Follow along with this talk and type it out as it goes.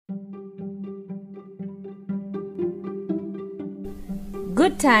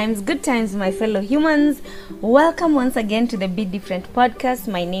Good times, my fellow humans. Welcome once again to the Be Different podcast.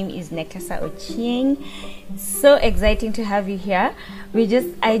 My name is Nekesa Ochieng. So exciting to have you here.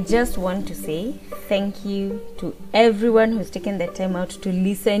 I just want to say thank you to everyone who's taken the time out to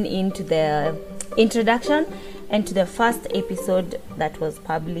listen into the introduction and to the first episode that was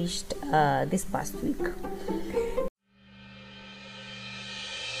published this past week.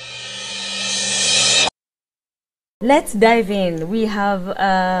 Let's dive in. We have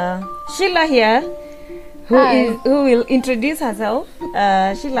Sheila here, who will introduce herself.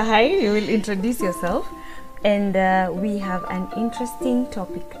 Sheila, hi. You will introduce yourself, and we have an interesting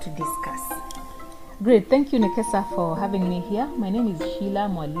topic to discuss. Great, thank you, Nekesa, for having me here. My name is Sheila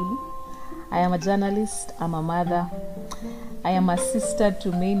Mwalili. I am a journalist. I'm a mother. I am a sister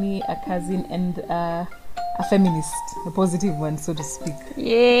to many, a cousin, and a feminist, a positive one, so to speak.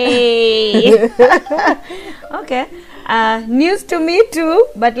 Yay! Okay. News to me too,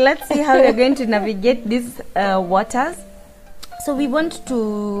 but let's see how we're going to navigate these waters. So we want to,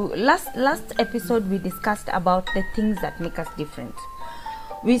 last episode we discussed about the things that make us different.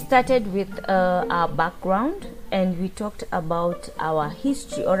 We started with our background, and we talked about our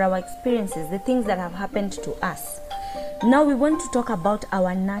history or our experiences, the things that have happened to us. Now we want to talk about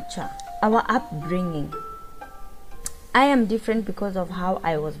our nurture, our upbringing. I am different because of how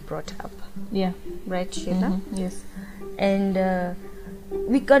I was brought up. Yeah. Right, Sheila? Mm-hmm. Yes. And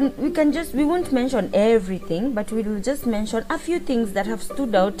we won't mention everything, but we will just mention a few things that have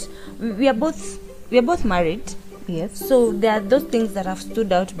stood out. We are both married. Yes. So there are those things that have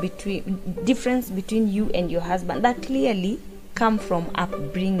stood out difference between you and your husband that clearly come from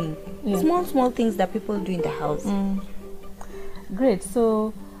upbringing. Yeah. Small things that people do in the house. Great.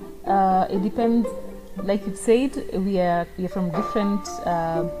 So it depends. Like you said, we are from different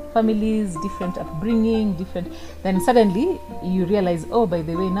families, different upbringing, different. Then suddenly you realize, oh, by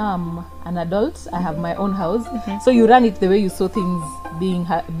the way, now I'm an adult. I have my own house. Mm-hmm. So you run it the way you saw things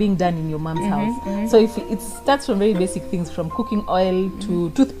being done in your mom's house. Mm-hmm. So if it starts from very basic things, from cooking oil to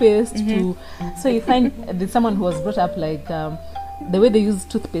toothpaste to. So you find there's someone who was brought up like. The way they use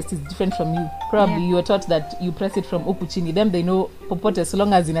toothpaste is different from you. Probably you were taught that you press it from ukuchini. Them they know popote as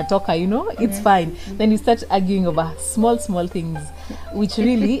long as inatoka, it's fine. Then you start arguing over small things, which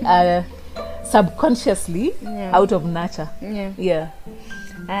really are subconsciously out of nurture. Yeah.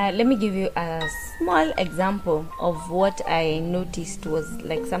 Let me give you a small example of what I noticed was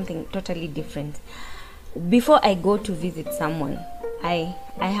like something totally different. Before I go to visit someone, I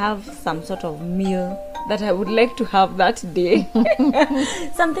have some sort of meal that I would like to have that day.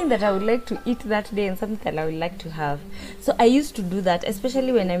 Something that I would like to eat that day and something that I would like to have. So I used to do that,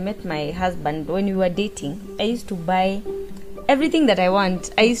 especially when I met my husband, when we were dating. I used to buy everything that I want.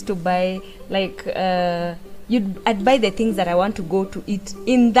 I used to buy I'd buy the things that I want to go to eat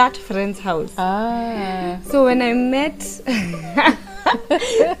in that friend's house. So when I met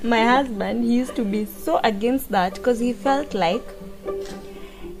my husband, he used to be so against that because he felt like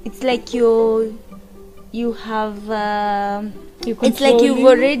it's like you have it's like you've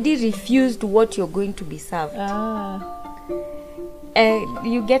already refused what you're going to be served.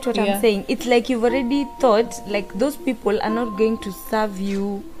 You get what I'm saying? It's like you've already thought like those people are not going to serve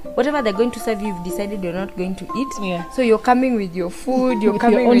you whatever they're going to serve you. You've decided you're not going to eat. So you're coming with your food, you're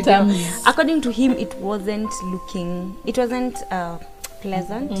coming with your according to him it wasn't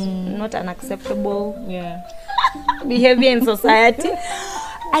pleasant, not an acceptable behavior in society.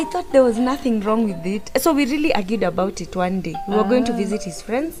 I thought there was nothing wrong with it. So we really argued about it one day. We were going to visit his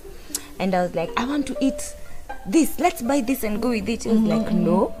friends, and I was like, I want to eat this. Let's buy this and go with it. He was like,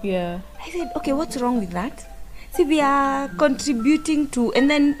 no. I said, okay, what's wrong with that? See, we are contributing to, and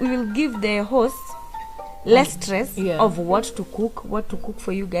then we will give the host less stress of what to cook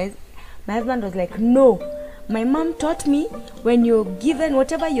for you guys. My husband was like, no. My mom taught me when you're given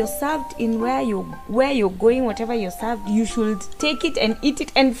whatever you're served in where you're going, whatever you're served, you should take it and eat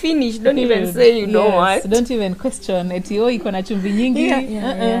it and finish. Don't even say you don't want. Don't even question it. Iko na chumvi nyingi.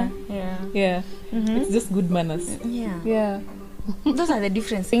 It's just good manners. Those are the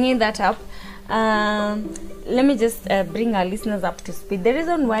differences. Bringing that up, let me just bring our listeners up to speed. The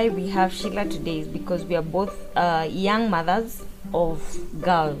reason why we have Sheila today is because we are both young mothers of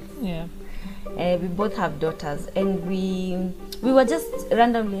girls. We both have daughters, and we were just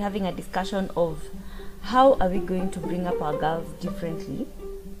randomly having a discussion of how are we going to bring up our girls differently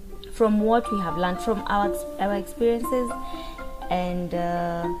from what we have learned from our experiences, and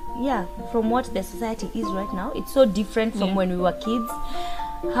from what the society is right now. It's so different from when we were kids.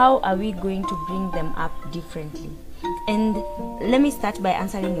 How are we going to bring them up differently? And let me start by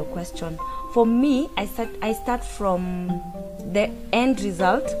answering your question. For me, I start from the end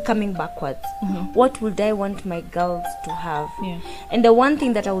result coming backwards. What would I want my girls to have? Yeah. And the one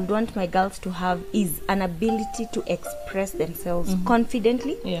thing that I would want my girls to have is an ability to express themselves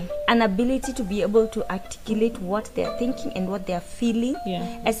confidently, Yeah. an ability to be able to articulate what they're thinking and what they're feeling, Yeah.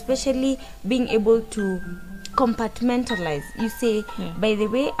 especially being able to compartmentalize. You say, by the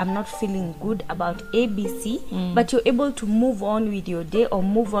way, I'm not feeling good about ABC, but you're able to move on with your day, or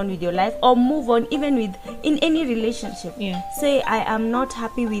move on with your life, or move on even with in any relationship. Yeah. Say, I am not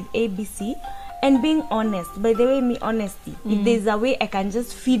happy with ABC, and being honest. By the way, me honesty, if there's a way I can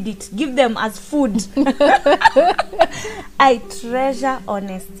just feed it, give them as food. I treasure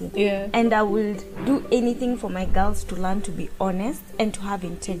honesty. Yeah. And I will do anything for my girls to learn to be honest and to have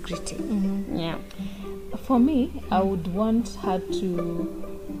integrity. Yeah. For me, I would want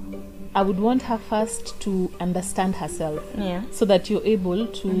her first to understand herself. Yeah. So that you're able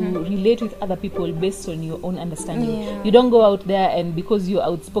to relate with other people based on your own understanding. Yeah. You don't go out there and because you're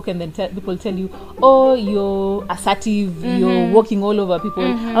outspoken, then people tell you, oh, you're assertive, you're walking all over people.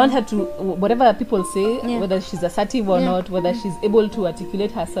 I want her to, whatever people say, whether she's assertive or not, whether she's able to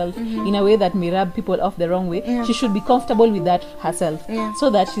articulate herself in a way that may rub people off the wrong way, she should be comfortable with that herself, so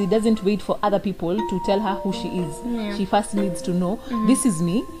that she doesn't wait for other people to tell her who she is. She first needs to know, this is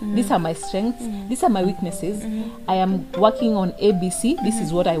me, these are my strengths, these are my weaknesses, I am working on ABC, this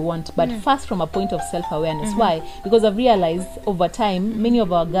is what I want. But first from a point of self-awareness. Why? Because I've realized over time many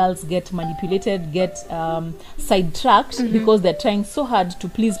of our girls get manipulated, get sidetracked because they're trying so hard to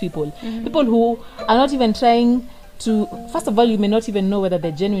please people. People who are not even trying to, first of all, you may not even know whether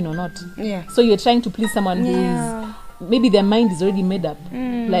they're genuine or not. Yeah. So you're trying to please someone who is, maybe their mind is already made up.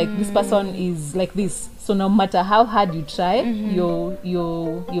 Like, this person is like this. So no matter how hard you try,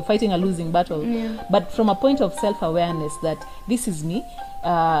 you're fighting a losing battle. But from a point of self-awareness that this is me,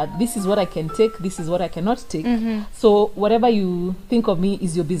 this is what I can take, this is what I cannot take. So whatever you think of me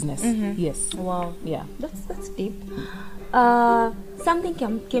is your business. Yes. Wow. Yeah. That's deep. Something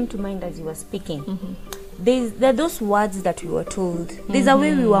came to mind as you were speaking. There are those words that we were told. There's a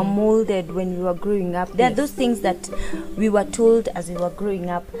way we were molded when we were growing up. There are those things that we were told as we were growing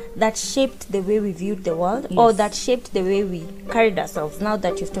up that shaped the way we viewed the world, or that shaped the way we carried ourselves. Now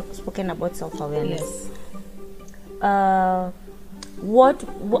that you've spoken about self-awareness, how,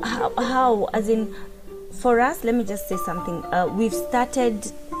 as in, for us, let me just say something. We've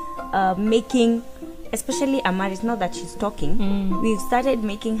started making, especially Amaris, now that she's talking, we've started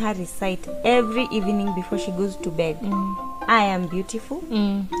making her recite every evening before she goes to bed. I am beautiful,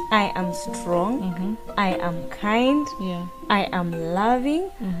 I am strong, I am kind, I am loving,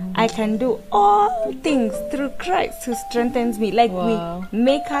 I can do all things through Christ who strengthens me. Like, we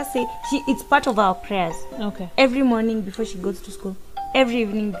make her say, it's part of our prayers. Okay. Every morning before she goes to school, every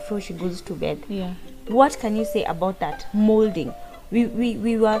evening before she goes to bed. Yeah. What can you say about that molding? We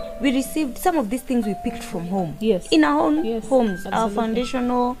received some of these things we picked from home. Yes. In our own homes, absolutely. our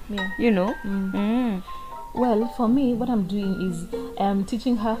foundational, you know. Well, for me, what I'm doing is I'm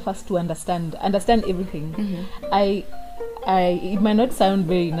teaching her first to understand everything. It might not sound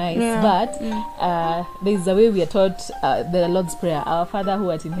very nice, but there's a way we are taught the Lord's Prayer, Our Father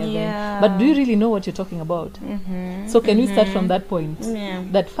who art in heaven. But do you really know what you're talking about? So can we start from that point?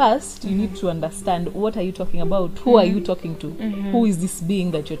 That first, you need to understand, what are you talking about? Who are you talking to? Who is this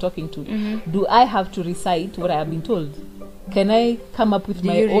being that you're talking to? Do I have to recite what I have been told? Can I come up with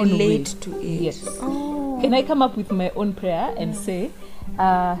my own way? To it? Yes. Can I come up with my own prayer and say,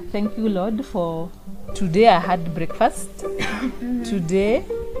 thank you, Lord, for today I had breakfast. Today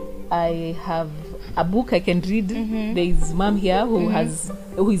I have a book I can read. There is mom here who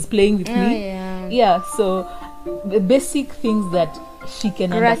is playing with me. So the basic things that she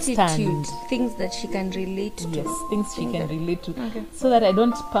can understand. Things that she can relate to. Yes, things she can relate to. So that I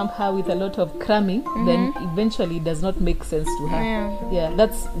don't pump her with a lot of cramming, then eventually it does not make sense to her.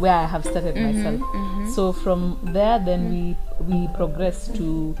 That's where I have started myself. So from there, then we progress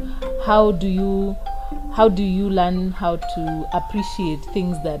to how do you learn how to appreciate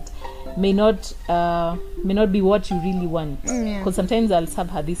things that may not be what you really want. Because sometimes I'll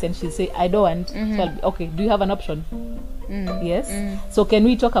serve her this and she'll say, I don't want. So I'll be, okay, do you have an option? Yes. So can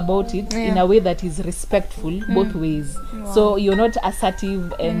we talk about it in a way that is respectful both ways? So you're not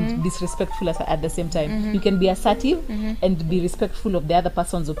assertive and disrespectful at the same time. You can be assertive and be respectful of the other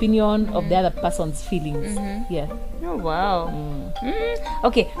person's opinion, of the other person's feelings. Oh wow.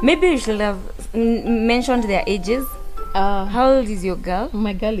 Okay, maybe we should have mentioned their ages. How old is your girl?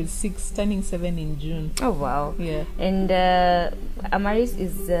 My girl is 6, turning 7 in June. Oh wow. Yeah. And Amaris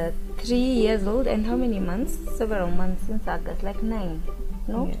is 3 years old, and how many months? Several months since August, like 9.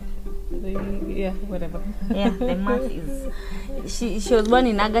 No? Yeah, whatever. Yeah, the month is. She was born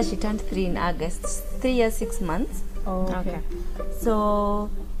in August. She turned 3 in August. 3 years 6 months. Oh, okay. So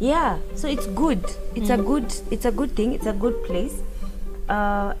yeah, so it's good. It's a good thing. It's a good place.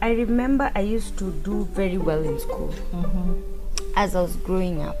 I remember I used to do very well in school as I was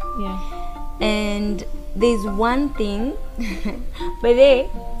growing up. Yeah. And there's one thing, but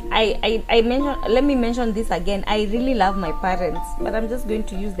I mentioned, let me mention this again. I really love my parents, but I'm just going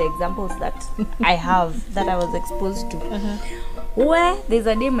to use the examples that I have, that I was exposed to. Where there's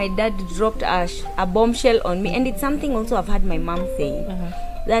a day my dad dropped a bombshell on me, and it's something also I've had my mom saying,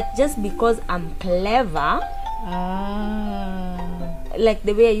 that just because I'm clever, like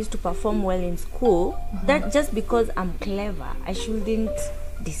the way I used to perform well in school, that just because I'm clever, I shouldn't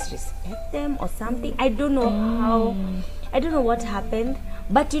disrespect them or something. I don't know how, I don't know what happened,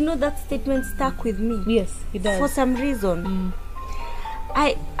 but you know, that statement stuck with me. Yes, it does. For some reason.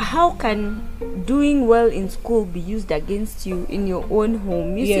 How can doing well in school be used against you in your own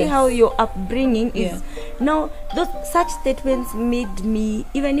home? You see how your upbringing is. Now, such statements made me,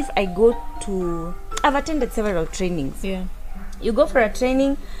 even if I go to, I've attended several trainings. Yeah. You go for a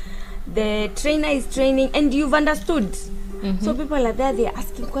training, the trainer is training, and you've understood. So people are there, they're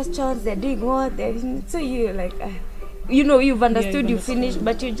asking questions, they're doing what, so you're like, you know, you've understood, you finished,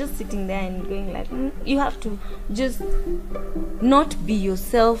 but you're just sitting there and going like, you have to just not be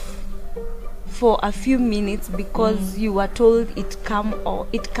yourself for a few minutes because you were told it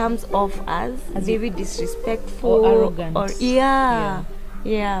comes off as very disrespectful or arrogant. Or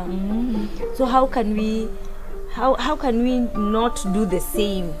So how can we not do the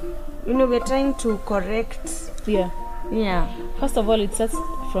same? You know, we're trying to correct. Yeah. First of all, it starts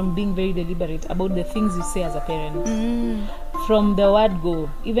from being very deliberate about the things you say as a parent. From the word go,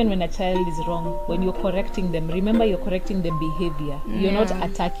 even when a child is wrong, when you're correcting them, remember you're correcting the behavior. You're not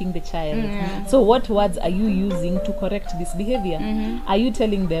attacking the child. So what words are you using to correct this behavior? Are you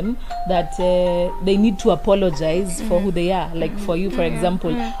telling them that they need to apologize for who they are? Like for you, for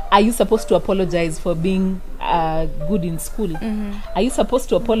example, are you supposed to apologize for being good in school? Are you supposed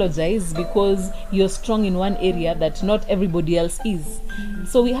to apologize because you're strong in one area that not everybody else is?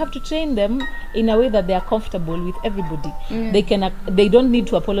 So we have to train them in a way that they are comfortable with everybody. They don't need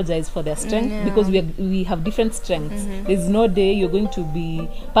to apologize for their strength because we have different strengths. There's no day you're going to be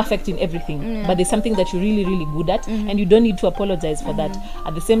perfect in everything, but there's something that you're really, really good at, and you don't need to apologize for that.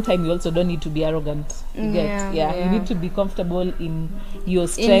 At the same time, you also don't need to be arrogant. You need to be comfortable in your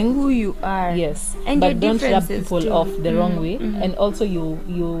strength, in who you are. Yes, and but don't rub people too. off the wrong way, and also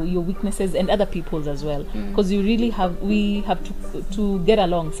your weaknesses and other people's as well, because we have to get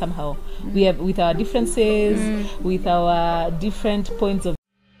along somehow. We have, with our differences, with our different points of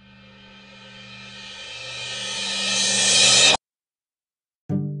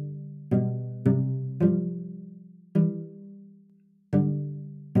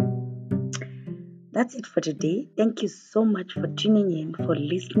That's it for today. Thank you so much for tuning in, for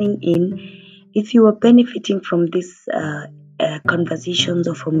listening in. If you are benefiting from these conversations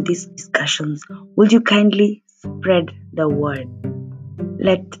or from these discussions, would you kindly spread the word?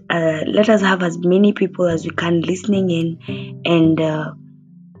 Let us have as many people as we can listening in,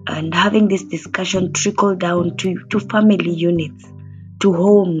 and having this discussion trickle down to family units, to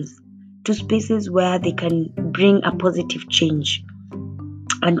homes, to spaces where they can bring a positive change.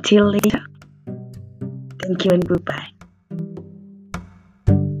 Until later, thank you and goodbye.